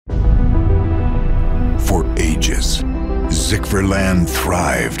Zikverländ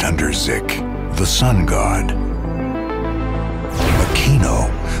thrived under Zik, the sun god. Makino,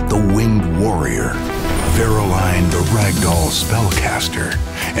 the winged warrior, Veroline, the ragdoll spellcaster,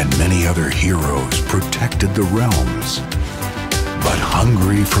 and many other heroes protected the realms. But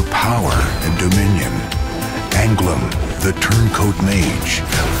hungry for power and dominion, Ahnglum, the Turncoat Mage,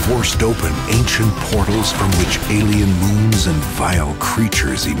 forced open ancient portals from which alien moons and vile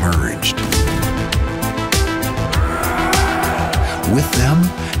creatures emerged. With them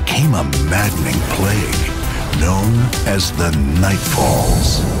came a maddening plague, known as the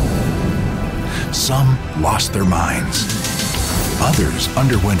Nightfalls. Some lost their minds. Others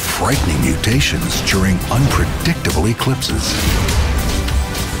underwent frightening mutations during unpredictable eclipses.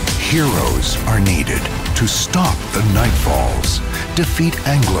 Heroes are needed to stop the Nightfalls, defeat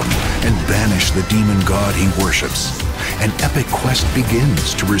Ahnglum, and banish the demon god he worships. An epic quest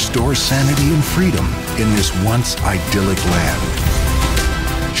begins to restore sanity and freedom in this once idyllic land.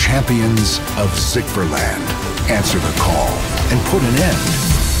 Champions of Zikverländ, answer the call and put an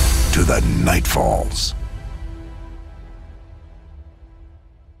end to the Nightfalls.